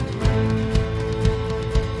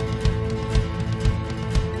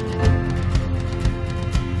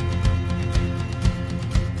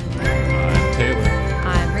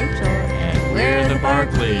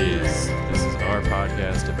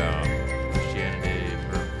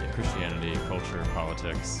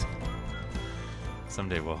politics.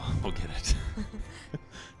 Someday we'll get it.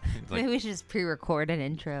 Maybe we should just pre-record an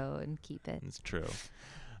intro and keep it. It's true.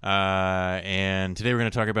 And today we're going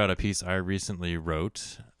to talk about a piece I recently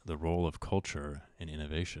wrote, The Role of Culture in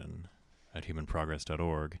Innovation, at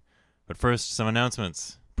humanprogress.org. But first, some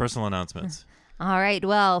announcements, personal announcements. All right.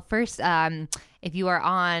 Well, first, if you are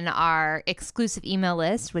on our exclusive email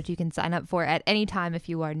list, which you can sign up for at any time if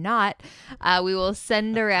you are not, we will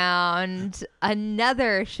send around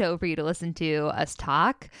another show for you to listen to us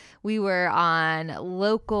talk. We were on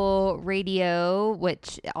local radio,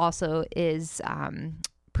 which also is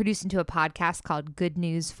produced into a podcast called Good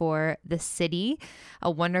News for the City, a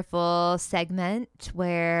wonderful segment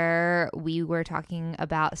where we were talking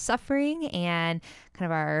about suffering and kind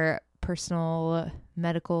of our personal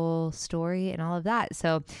medical story and all of that.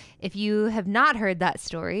 So if you have not heard that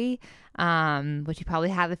story, which you probably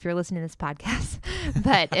have if you're listening to this podcast,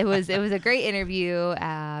 but it was a great interview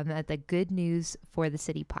at the Good News for the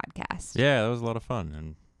City podcast. Yeah, that was a lot of fun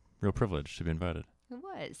and real privilege to be invited. It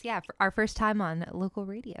was, yeah, for our first time on local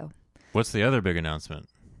radio. What's the other big announcement?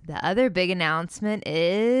 The other big announcement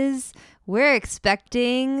is we're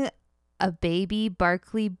expecting a baby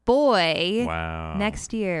Barkley boy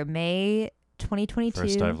next year, May 2022.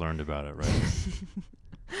 First I've learned about it, right?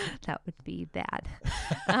 That would be bad.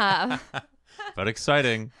 But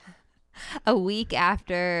exciting. A week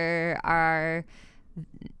after our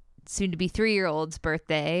soon-to-be 3-year-old's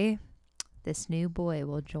birthday, this new boy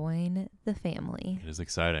will join the family. It is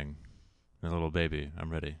exciting. A little baby.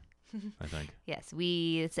 I'm ready, I think. Yes,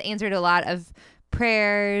 it's the answer to a lot of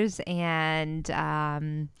prayers and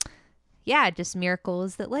just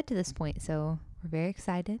miracles that led to this point. So we're very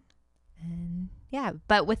excited. And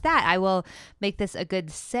but with that, I will make this a good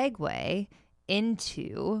segue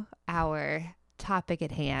into our topic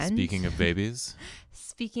at hand. Speaking of babies.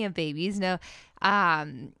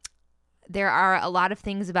 There are a lot of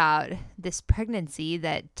things about this pregnancy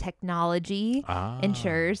that technology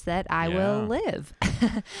ensures that I will live.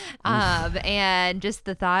 And just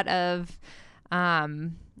the thought of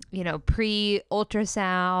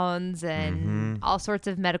pre-ultrasounds and all sorts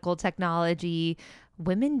of medical technology.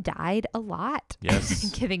 Women died a lot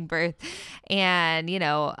giving birth. And,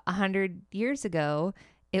 100 years ago,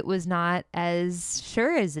 it was not as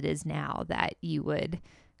sure as it is now that you would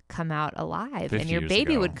come out alive and your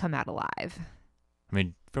baby would come out alive. I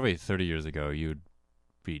mean, probably 30 years ago, you'd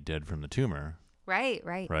be dead from the tumor. Right.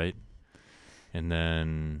 And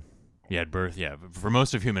then you had birth. Yeah, for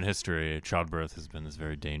most of human history, childbirth has been this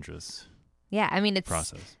very dangerous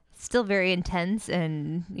process. Still very intense,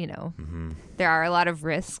 and there are a lot of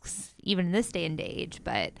risks even in this day and age,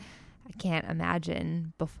 but I can't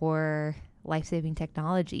imagine before life-saving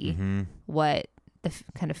technology what the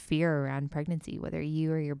kind of fear around pregnancy, whether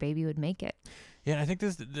you or your baby would make it. Yeah, I think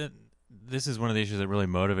this is one of the issues that really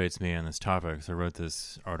motivates me on this topic. So I wrote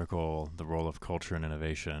this article, The Role of Culture in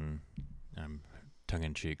Innovation. I'm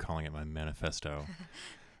tongue-in-cheek calling it my manifesto.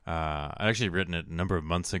 I'd actually written it a number of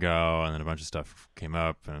months ago, and then a bunch of stuff came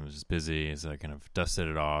up, and I was just busy, so I kind of dusted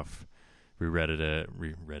it off, reread it,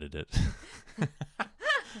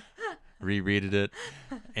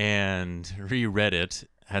 and reread it,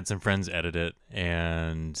 had some friends edit it,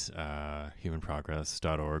 and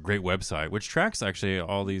humanprogress.org, great website, which tracks actually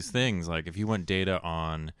all these things. Like if you want data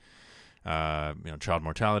on child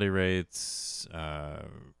mortality rates,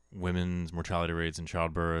 women's mortality rates in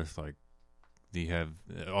childbirth, like they have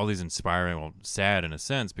all these inspiring, sad in a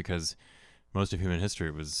sense, because most of human history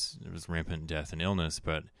it was rampant death and illness,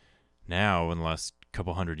 but now in the last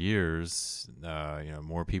couple hundred years,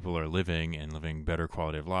 more people are living better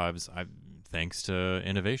quality of lives, thanks to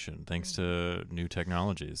innovation, thanks to new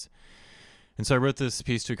technologies. And so I wrote this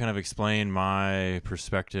piece to kind of explain my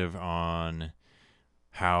perspective on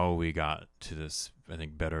how we got to this, I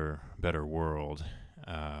think, better world.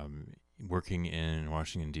 Working in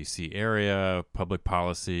Washington, D.C. area, public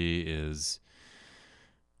policy is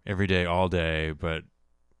every day, all day, but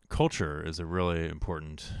culture is a really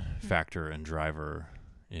important factor and driver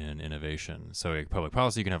in innovation. So in public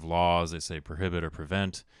policy, you can have laws that say prohibit or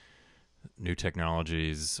prevent new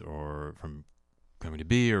technologies or from coming to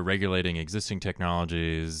be, or regulating existing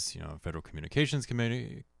technologies, Federal Communications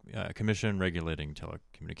Commission regulating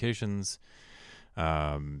telecommunications,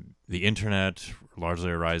 the internet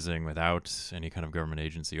largely arising without any kind of government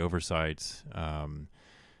agency oversight, and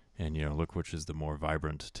look which is the more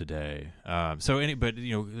vibrant today. So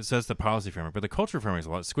that's the policy framework, but the culture framework is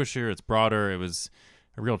a lot squishier. It's broader. It was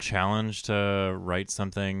a real challenge to write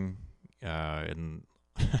something in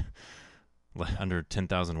under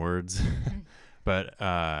 10,000 words. But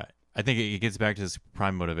I think it gets back to this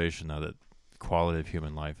prime motivation, though, that quality of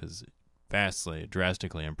human life is vastly,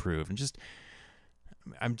 drastically improved. And just,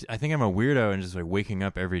 I think I'm a weirdo and just like waking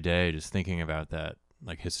up every day just thinking about that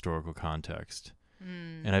like historical context.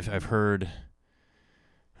 And I've heard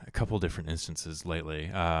a couple different instances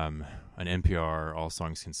lately. An NPR All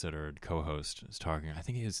Songs Considered co-host is talking. I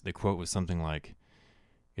think the quote was something like,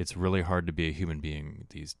 "It's really hard to be a human being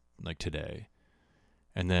today."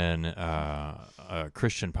 And then a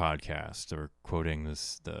Christian podcast, they were quoting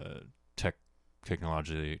the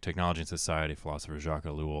technology and society philosopher Jacques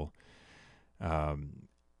Ellul.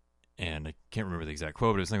 And I can't remember the exact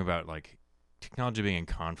quote, but it was something about like technology being in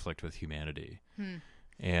conflict with humanity.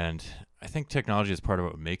 And I think technology is part of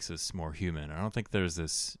what makes us more human. I don't think there's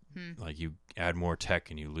this like you add more tech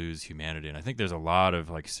and you lose humanity. And I think there's a lot of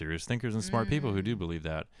like serious thinkers and smart people who do believe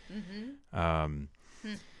that. And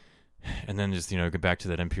then just, get back to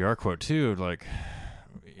that NPR quote too, like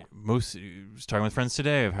I was talking with friends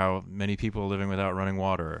today of how many people living without running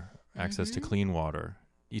water, access to clean water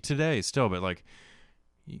today still, but like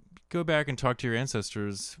you go back and talk to your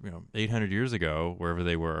ancestors, 800 years ago, wherever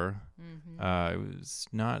they were. It was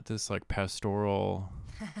not this like pastoral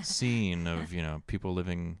scene of, people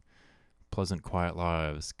living pleasant, quiet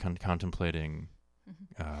lives, contemplating,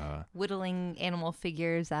 whittling animal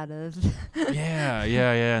figures out of yeah,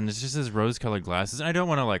 and it's just this rose-colored glasses. And I don't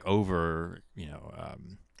want to like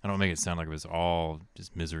I don't make it sound like it was all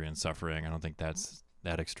just misery and suffering. I don't think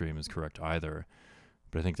that extreme is correct either.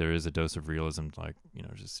 But I think there is a dose of realism, like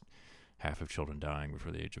just half of children dying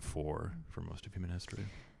before the age of 4 for most of human history.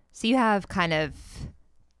 So you have kind of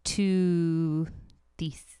two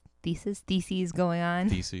theses going on.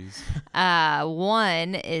 Theses.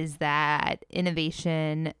 One is that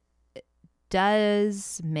innovation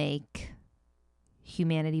does make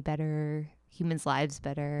humanity better, humans' lives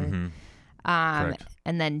better. Correct.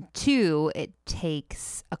 And then 2, it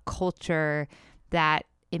takes a culture that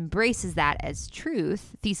embraces that as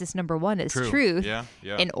truth. Thesis number 1 is truth. Yeah.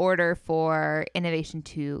 In order for innovation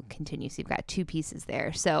to continue. So you've got 2 pieces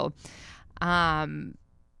there. So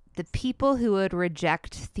the people who would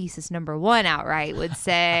reject thesis number 1 outright would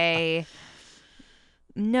say,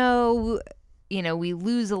 no, we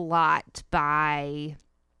lose a lot by,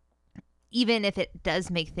 even if it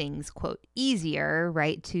does make things, quote, easier,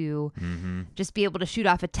 right, to just be able to shoot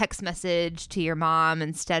off a text message to your mom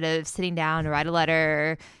instead of sitting down to write a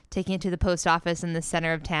letter, taking it to the post office in the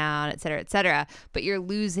center of town, et cetera, et cetera. But you're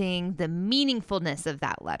losing the meaningfulness of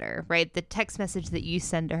that letter, right? The text message that you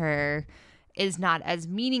send to her is not as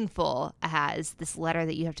meaningful as this letter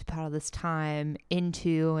that you have to put all this time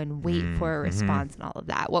into and wait for a response and all of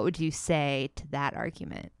that. What would you say to that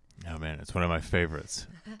argument? Oh man, it's one of my favorites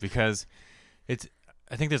because I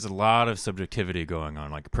think there's a lot of subjectivity going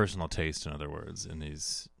on, like personal taste, in other words, in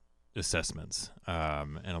these assessments.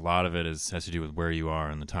 And a lot of it has to do with where you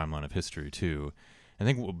are in the timeline of history too. I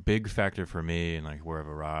think a big factor for me and like why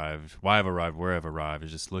I've arrived, where I've arrived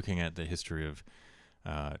is just looking at the history of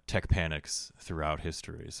tech panics throughout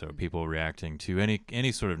history. So people reacting to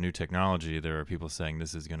any sort of new technology. There are people saying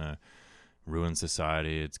this is going to ruin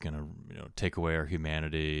society. It's going to take away our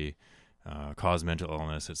humanity, cause mental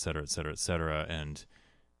illness, et cetera, et cetera, et cetera. And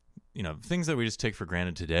things that we just take for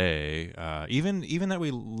granted today, even that we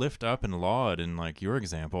lift up and laud in like your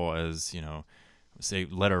example as say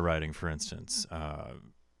letter writing, for instance,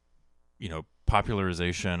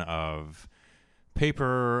 popularization of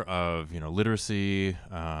paper, of literacy,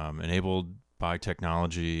 enabled by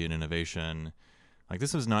technology and innovation. Like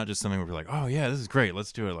this was not just something where we're like, oh yeah, this is great,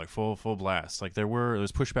 let's do it, like full blast. Like there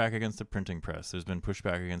was pushback against the printing press. There's been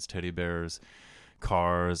pushback against teddy bears,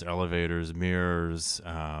 cars, elevators, mirrors.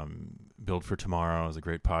 Build for Tomorrow is a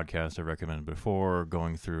great podcast I recommended before,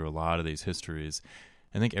 going through a lot of these histories.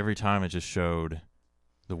 I think every time it just showed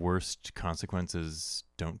the worst consequences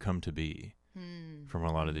don't come to be from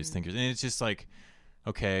a lot of these thinkers. And it's just like,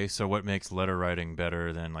 okay, so what makes letter writing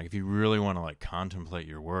better than, like, if you really want to like contemplate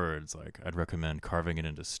your words, like I'd recommend carving it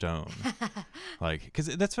into stone. Like, because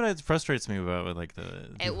that's what it frustrates me about with like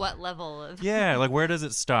at what level of yeah, like where does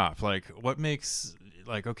it stop? Like what makes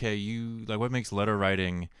what makes letter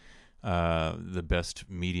writing the best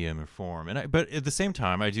medium or form? But at the same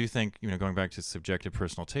time, I do think, going back to subjective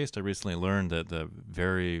personal taste, I recently learned that the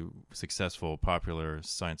very successful popular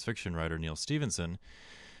science fiction writer Neil Stephenson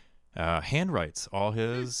handwrites all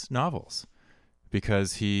his novels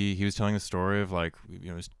because he was telling the story of like,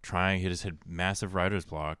 he just had massive writer's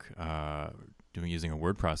block using a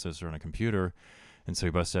word processor on a computer. And so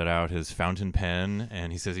he busted out his fountain pen,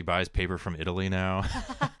 and he says he buys paper from Italy now.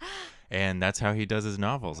 And that's how he does his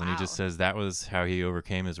novels. Wow. And he just says that was how he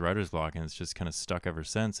overcame his writer's block, and it's just kind of stuck ever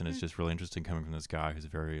since. And it's just really interesting coming from this guy who's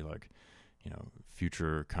very like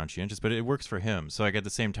future conscientious, but it works for him. So like at the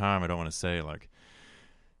same time, I don't want to say like,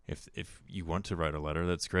 if you want to write a letter,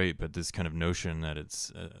 that's great. But this kind of notion that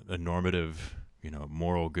it's a normative,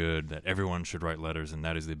 moral good that everyone should write letters and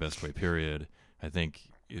that is the best way, period, I think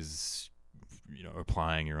is,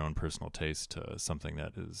 applying your own personal taste to something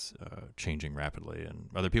that is changing rapidly, and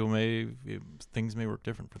other people things may work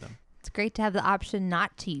different for them. It's great to have the option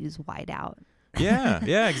not to use whiteout.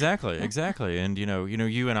 Yeah, exactly. And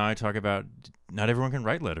you and I talk about not everyone can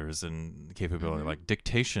write letters, and the capability, Mm-hmm. like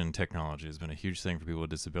dictation technology has been a huge thing for people with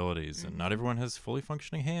disabilities, and not everyone has fully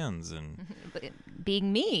functioning hands. And But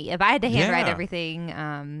being me, if I had to handwrite Yeah. everything,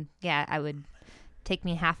 I would take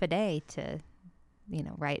me half a day to,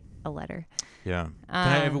 write a letter. yeah, can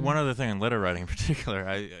I have one other thing on letter writing in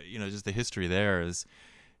particular? Just the history there is,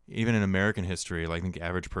 even in American history, like I think the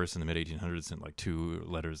average person in the mid 1800s sent like 2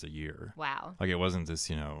 letters a year. Wow. Like it wasn't this,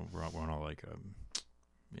 we're all like,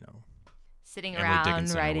 Sitting Emily around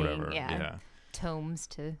Dickinson or writing, whatever. tomes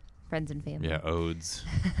to friends and family. Yeah, odes.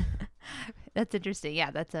 That's interesting.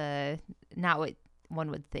 Yeah, that's not what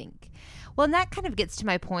one would think. Well, and that kind of gets to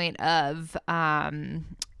my point of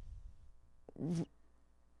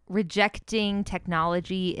rejecting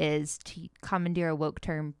technology is, to commandeer a woke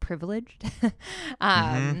term, privileged.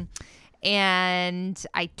 And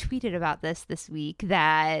I tweeted about this week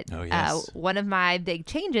that Oh, yes. one of my big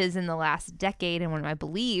changes in the last decade and one of my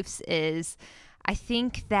beliefs is I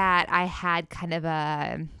think that I had kind of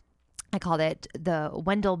I called it the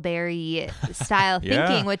Wendell Berry style Yeah.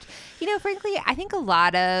 thinking, which, frankly, I think a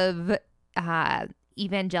lot of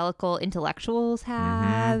evangelical intellectuals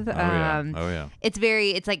have. Oh yeah.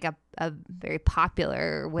 It's like a very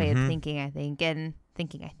popular way of thinking, I think.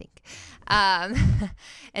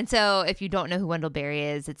 And so if you don't know who Wendell Berry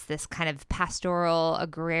is, it's this kind of pastoral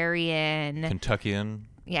agrarian Kentuckian.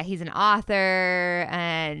 Yeah, he's an author,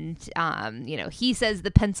 and he says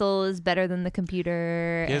the pencil is better than the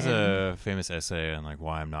computer. He has a famous essay on like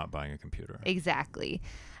why I'm not buying a computer. Exactly.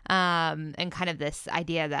 And kind of this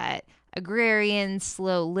idea that agrarian,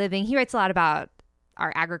 slow living. He writes a lot about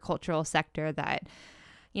our agricultural sector, that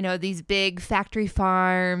these big factory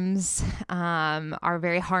farms are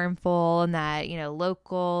very harmful, and that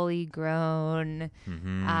locally grown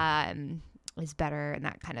is better, and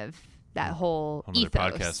that whole Another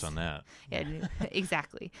ethos. podcast on that. Yeah,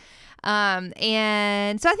 exactly.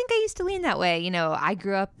 And so I think I used to lean that way. I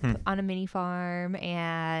grew up on a mini farm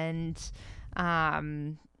and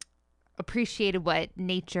appreciated what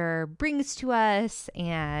nature brings to us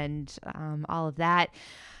and all of that.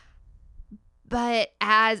 But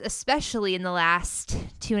especially in the last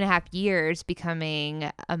 2.5 years,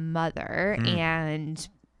 becoming a mother and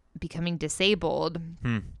becoming disabled,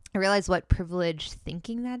 I realized what privileged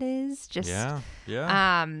thinking that is.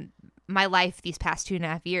 My life these past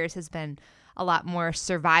 2.5 years has been a lot more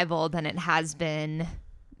survival than it has been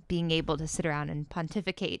being able to sit around and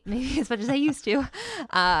pontificate maybe as much as I used to.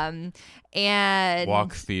 And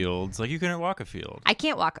walk fields. Like you couldn't walk a field. I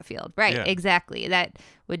can't walk a field. Right. Yeah. Exactly. That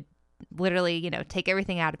would literally, take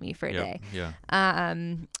everything out of me for a day. Yeah.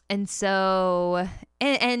 And so,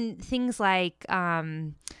 and things like,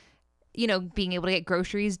 being able to get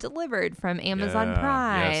groceries delivered from Amazon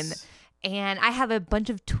Prime. Yes. And I have a bunch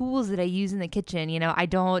of tools that I use in the kitchen. I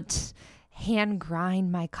don't hand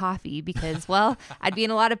grind my coffee because, well, I'd be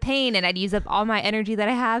in a lot of pain and I'd use up all my energy that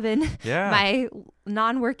I have in my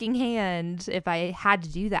non-working hand if I had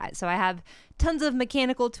to do that. So I have tons of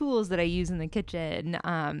mechanical tools that I use in the kitchen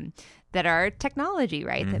that are technology,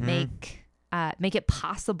 right? That make it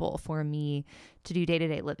possible for me to do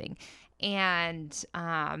day-to-day living. And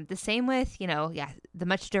the same with, the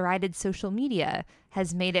much derided social media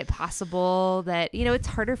has made it possible that, it's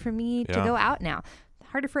harder for me to go out now.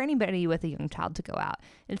 Harder for anybody with a young child to go out.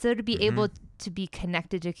 And so to be able to be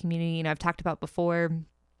connected to a community, I've talked about before,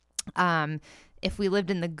 if we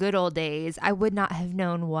lived in the good old days, I would not have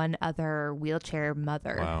known one other wheelchair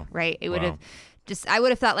mother, right? It would have I would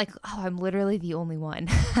have thought like, oh, I'm literally the only one,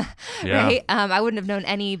 right? I wouldn't have known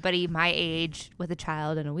anybody my age with a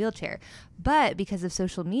child in a wheelchair. But because of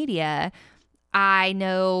social media, I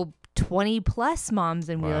know 20 plus moms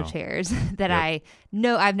in wheelchairs that I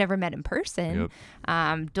know I've never met in person.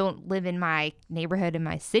 Don't live in my neighborhood, in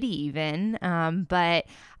my city even. But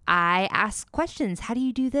I ask questions. How do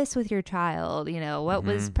you do this with your child? What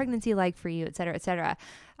was pregnancy like for you, et cetera, et cetera,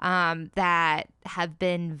 that have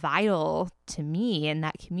been vital to me in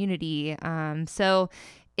that community. So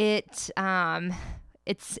it's not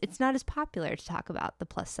as popular to talk about the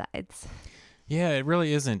plus sides. Yeah, it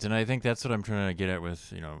really isn't. And I think that's what I'm trying to get at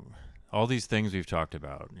with, all these things we've talked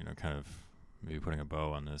about, kind of maybe putting a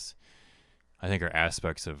bow on this. I think are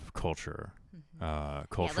aspects of culture,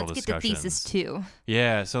 cultural let's discussions. get the thesis too.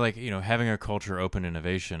 Yeah, so like, having a culture open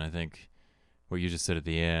innovation, I think what you just said at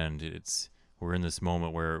the end, we're in this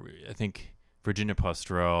moment where I think Virginia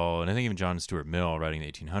Postrel and I think even John Stuart Mill, writing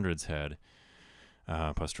the 1800s, had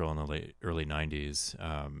Postrel in the early 90s,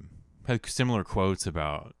 had similar quotes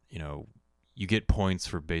about, you get points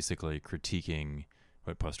for basically critiquing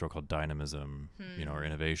what Postrel called dynamism, or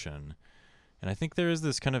innovation. And I think there is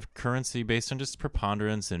this kind of currency based on just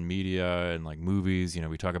preponderance in media and like movies.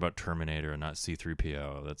 We talk about Terminator and not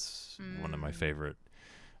C-3PO. That's one of my favorite.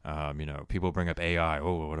 People bring up AI.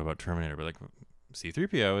 Oh, what about Terminator? But like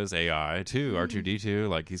C-3PO is AI too. R2-D2,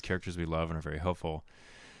 like these characters we love and are very helpful.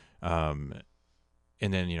 And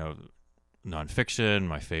then, nonfiction,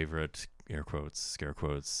 my favorite, air quotes, scare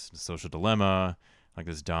quotes, Social Dilemma, like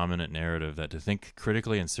this dominant narrative that to think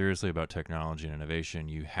critically and seriously about technology and innovation,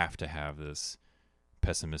 you have to have this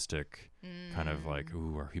pessimistic kind of like,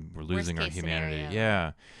 ooh, we're losing our humanity. Scenario.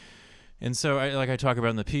 Yeah. And so I talk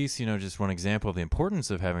about in the piece, just one example of the importance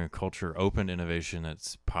of having a culture open to innovation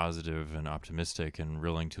that's positive and optimistic and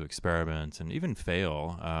willing to experiment and even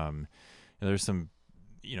fail. There's some,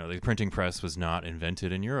 the printing press was not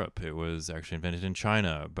invented in Europe. It was actually invented in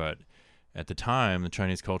China, but at the time, the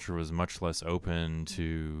Chinese culture was much less open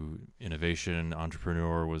to innovation.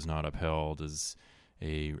 Entrepreneur was not upheld as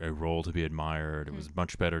a role to be admired. It was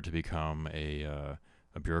much better to become a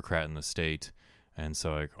bureaucrat in the state. And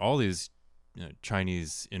so like all these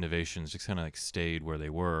Chinese innovations just kind of like stayed where they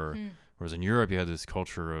were. Whereas in Europe, you had this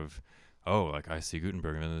culture of, oh, like I see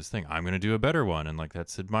Gutenberg invented this thing, I'm going to do a better one. And like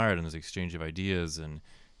that's admired, and this exchange of ideas, and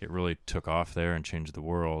it really took off there and changed the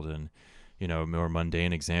world. And a more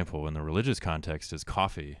mundane example in the religious context is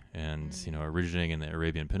coffee, and originating in the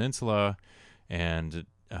Arabian Peninsula, and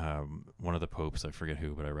one of the popes, I forget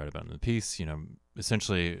who, but I read about in the piece.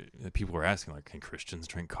 Essentially, people were asking like, "Can Christians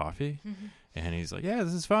drink coffee?" And he's like, "Yeah,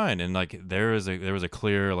 this is fine." And like there was a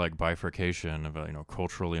clear like bifurcation of a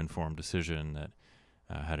culturally informed decision that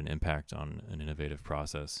had an impact on an innovative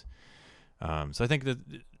process. So I think that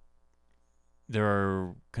there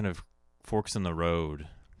are kind of forks in the road.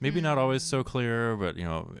 Maybe not always so clear, but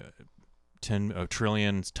 10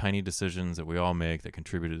 trillion tiny decisions that we all make that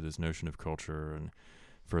contribute to this notion of culture and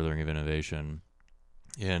furthering of innovation.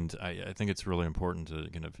 And I think it's really important to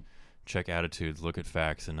kind of check attitudes, look at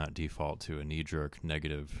facts, and not default to a knee-jerk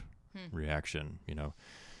negative reaction.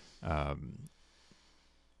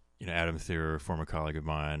 Adam Thierer, former colleague of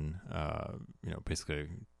mine, basically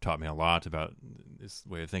taught me a lot about this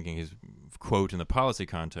way of thinking. His quote in the policy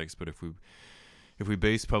context, but if we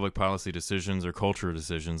base public policy decisions or cultural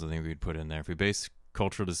decisions, I think we'd put in there, if we base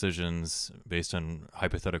cultural decisions based on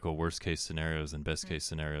hypothetical worst-case scenarios, and best-case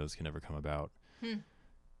scenarios can never come about.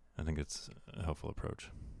 I think it's a helpful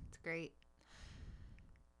approach. It's great.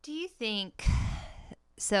 Do you think...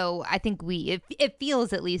 So I think it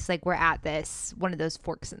feels at least like we're at this, one of those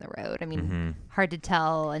forks in the road. I mean, hard to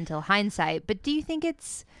tell until hindsight. But do you think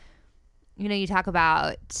it's, you talk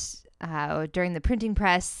about during the printing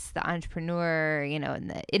press, the entrepreneur,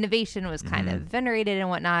 and the innovation was kind of venerated and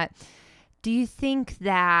whatnot. Do you think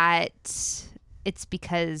that it's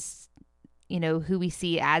because, who we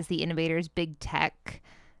see as the innovators, big tech,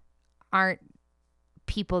 aren't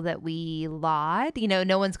people that we laud?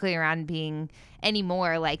 No one's going around being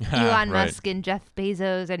anymore like Elon Musk and Jeff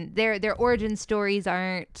Bezos, and their origin stories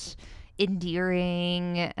aren't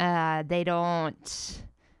endearing.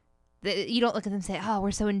 You don't look at them and say, oh, we're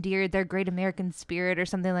so endeared, they're great American spirit or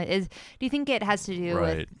something like this. Do you think it has to do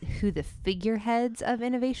with who the figureheads of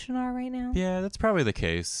innovation are right now? Yeah, that's probably the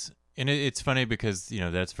case. And it's funny because,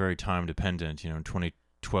 that's very time dependent. In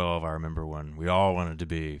 2012, I remember when we all wanted to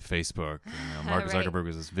be Facebook. Mark Zuckerberg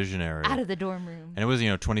was this visionary. Out of the dorm room. And it was,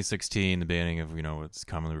 2016, the beginning of, what's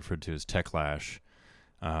commonly referred to as techlash.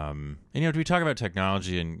 And, we talk about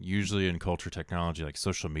technology, and usually in culture technology, like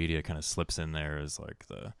social media kind of slips in there as like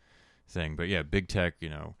the thing. But yeah, big tech,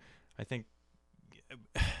 I think.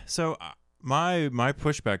 So my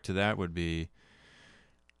pushback to that would be,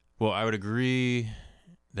 well, I would agree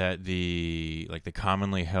that the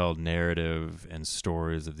commonly held narrative and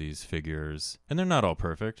stories of these figures, and they're not all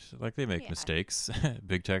perfect, like they make mistakes.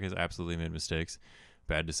 Big tech has absolutely made mistakes,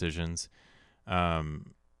 bad decisions.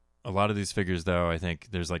 A lot of these figures, though, I think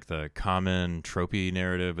there's like the common tropey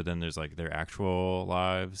narrative, but then there's like their actual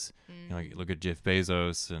lives. Like look at Jeff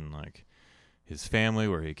Bezos and like his family,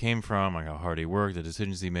 where he came from, like how hard he worked, the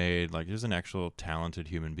decisions he made. Like there's an actual talented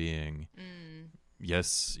human being.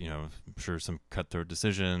 Yes, I'm sure some cutthroat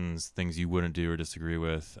decisions, things you wouldn't do or disagree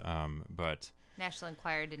with, but National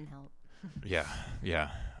Enquirer didn't help. yeah.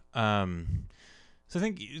 So I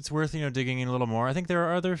think it's worth, digging in a little more. I think there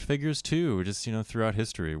are other figures too, just, throughout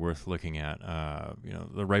history worth looking at.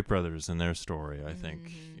 The Wright brothers and their story, I think.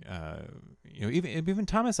 Even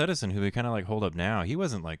Thomas Edison, who we kind of like hold up now, he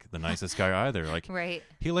wasn't like the nicest guy either. Like Right.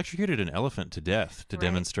 he electrocuted an elephant to death to Right.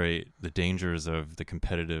 demonstrate the dangers of the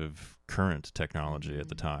competitive current technology at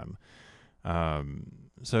the time.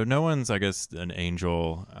 So no one's, I guess, an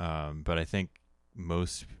angel, but I think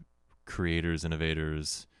most creators,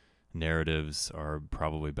 innovators, narratives are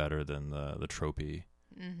probably better than the tropey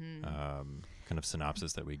kind of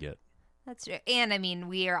synopsis that we get. That's true. And I mean,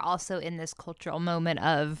 we are also in this cultural moment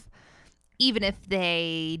of, even if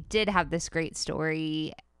they did have this great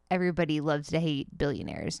story, everybody loves to hate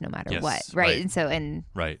billionaires no matter Yes, what. right. And so,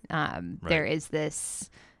 Right. there is this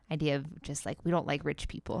idea of just like, we don't like rich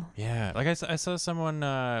people. Yeah, like I saw someone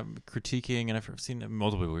critiquing, and I've seen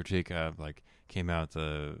multiple people critique, came out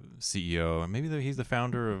the CEO, and maybe he's the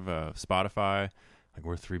founder of Spotify, like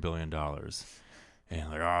worth $3 billion.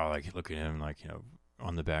 And look at him,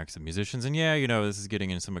 on the backs of musicians. And yeah, this is getting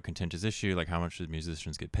into somewhat contentious issue, like how much do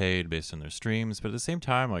musicians get paid based on their streams. But at the same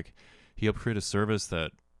time, he helped create a service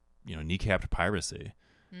that, kneecapped piracy.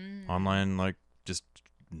 Online, just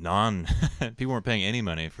people weren't paying any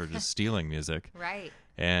money for just stealing music. Right.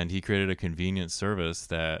 And he created a convenient service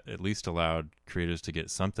that at least allowed creators to get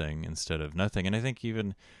something instead of nothing. And I think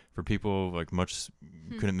even for people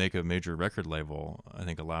couldn't make a major record label, I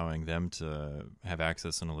think allowing them to have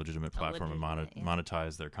access on a legitimate platform and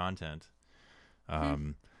monetize their content.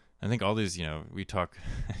 I think all these, we talk,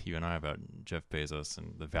 you and I, about Jeff Bezos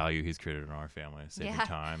and the value he's created in our family, saving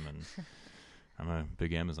time. And I'm a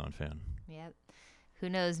big Amazon fan. Yep. Who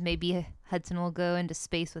knows? Maybe Hudson will go into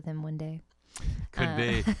space with him one day. Could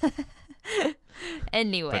be.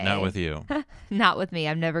 Anyway. But not with you. Not with me.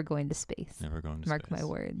 I'm never going to space. Never going to Mark space. my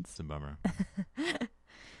words. It's a bummer.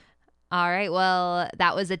 All right. Well,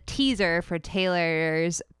 that was a teaser for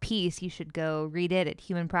Taylor's piece. You should go read it at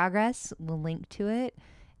Human Progress. We'll link to it.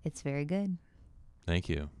 It's very good. Thank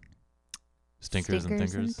you. Stinkers and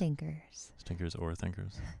thinkers. Thinkers. Stinkers or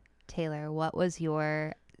thinkers. Taylor, what was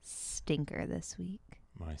your stinker this week?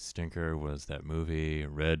 My stinker was that movie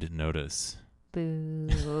Red Notice.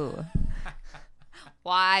 Boo.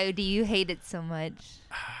 Why do you hate it so much?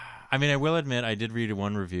 I mean, I will admit I did read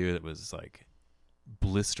one review that was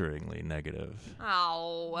blisteringly negative.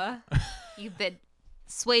 Oh, you've been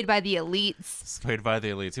swayed by the elites. Swayed by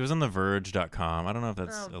the elites. It was on TheVerge.com. I don't know if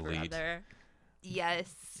that's elite. Brother.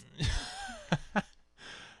 Yes.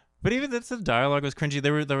 But even the dialogue was cringy.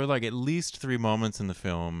 There were at least 3 moments in the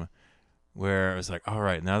film where it was like, all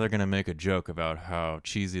right, now they're going to make a joke about how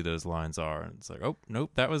cheesy those lines are. And it's like, oh,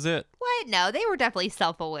 nope, that was it. What? No, they were definitely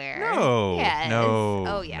self-aware. No. Yes. No.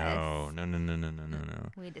 Oh, yes. No.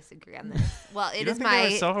 We disagree on this. Well, You don't think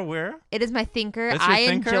they were self-aware? It is my thinker. That's your I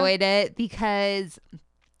thinker? enjoyed it because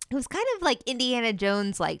it was kind of like Indiana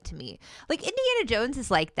Jones like to me. Like Indiana Jones is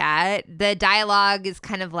like that. The dialogue is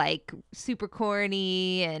kind of like super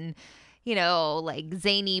corny and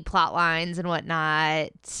zany plot lines and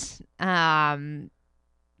whatnot.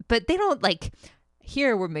 But they don't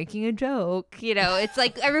here we're making a joke. It's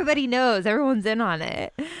like everybody knows, everyone's in on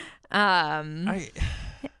it.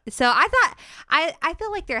 So I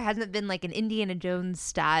feel like there hasn't been an Indiana Jones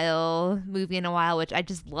style movie in a while, which I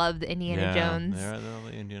just love the Indiana Jones.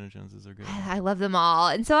 The Indiana Joneses are good. I love them all,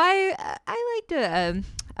 and so I liked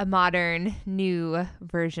a modern new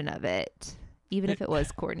version of it, even if it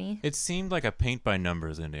was corny. It seemed like a paint by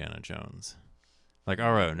numbers Indiana Jones.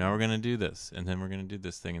 All right, now we're gonna do this, and then we're gonna do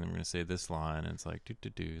this thing, and then we're gonna say this line, and it's like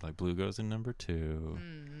do. Like blue goes in number 2.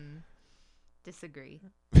 Disagree.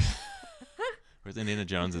 Whereas Indiana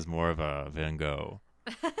Jones is more of a Van Gogh.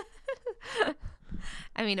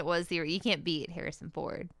 I mean, it was you can't beat Harrison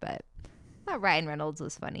Ford, but I thought Ryan Reynolds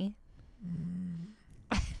was funny.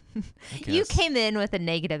 You came in with a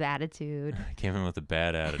negative attitude. I came in with a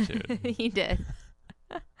bad attitude. You did.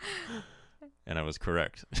 And I was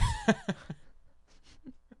correct.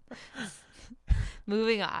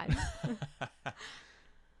 Moving on.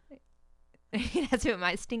 That's what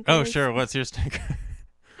my stinker Oh, is. sure. What's your stinker?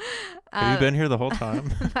 Have you been here the whole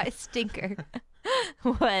time? My stinker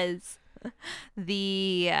was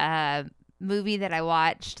the movie that I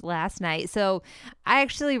watched last night. So I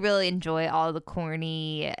actually really enjoy all the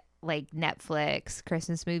corny Netflix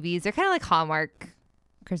Christmas movies. They're kind of like Hallmark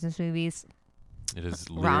Christmas movies. It is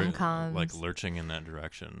rom-coms. Lurching in that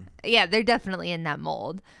direction. Yeah, they're definitely in that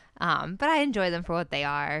mold. But I enjoy them for what they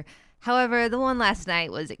are. However, the one last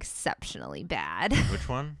night was exceptionally bad. Which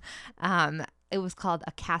one? It was called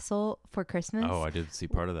A Castle for Christmas. Oh, I did see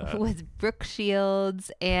part of that. With Brooke Shields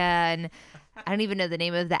and I don't even know the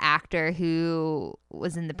name of the actor who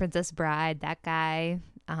was in The Princess Bride. That guy.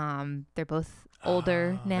 They're both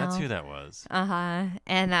older now. That's who that was.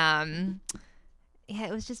 And yeah,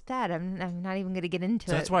 it was just bad. I'm not even gonna get into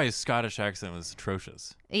So it. that's why his Scottish accent was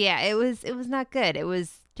atrocious. Yeah, it was not good. It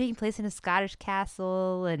was taking place in a Scottish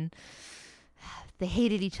castle, and they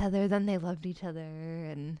hated each other, then they loved each other,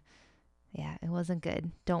 and yeah, it wasn't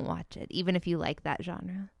good. Don't watch it, even if you like that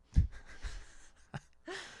genre.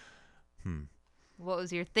 What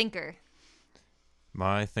was your thinker?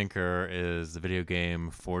 My thinker is the video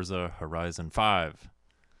game Forza Horizon 5.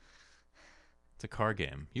 It's a car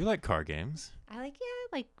game. You like car games. I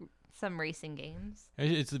like some racing games.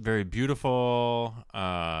 It's very beautiful.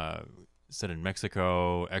 Set in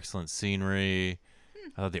Mexico. Excellent scenery.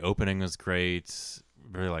 I thought the opening was great.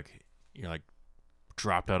 Very you're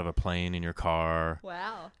dropped out of a plane in your car.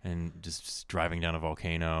 Wow. And just driving down a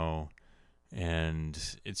volcano. And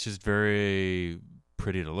it's just very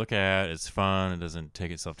pretty to look at. It's fun. It doesn't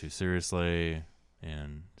take itself too seriously.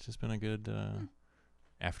 And it's just been a good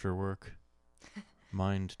after work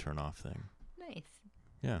mind turn off thing. Nice.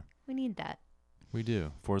 Yeah. We need that. We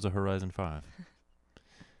do. Forza Horizon 5.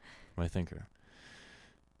 My thinker.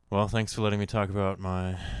 Well, thanks for letting me talk about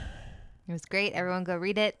It was great. Everyone go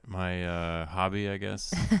read it. my hobby, I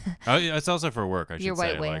guess. It's also for work, I should Your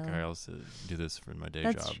say. white whale. I also do this for my day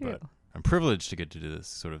That's job. true. But I'm privileged to get to do this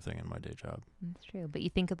sort of thing in my day job. That's true. But you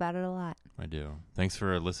think about it a lot. I do. Thanks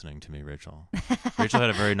for listening to me, Rachel. Rachel had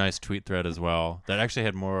a very nice tweet thread as well that actually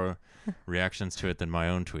had more reactions to it than my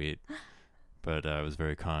own tweet. But it was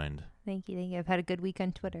very kind. Thank you. I've had a good week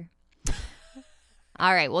on Twitter.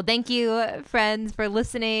 All right. Well, thank you, friends, for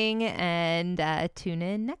listening, and tune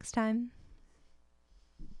in next time.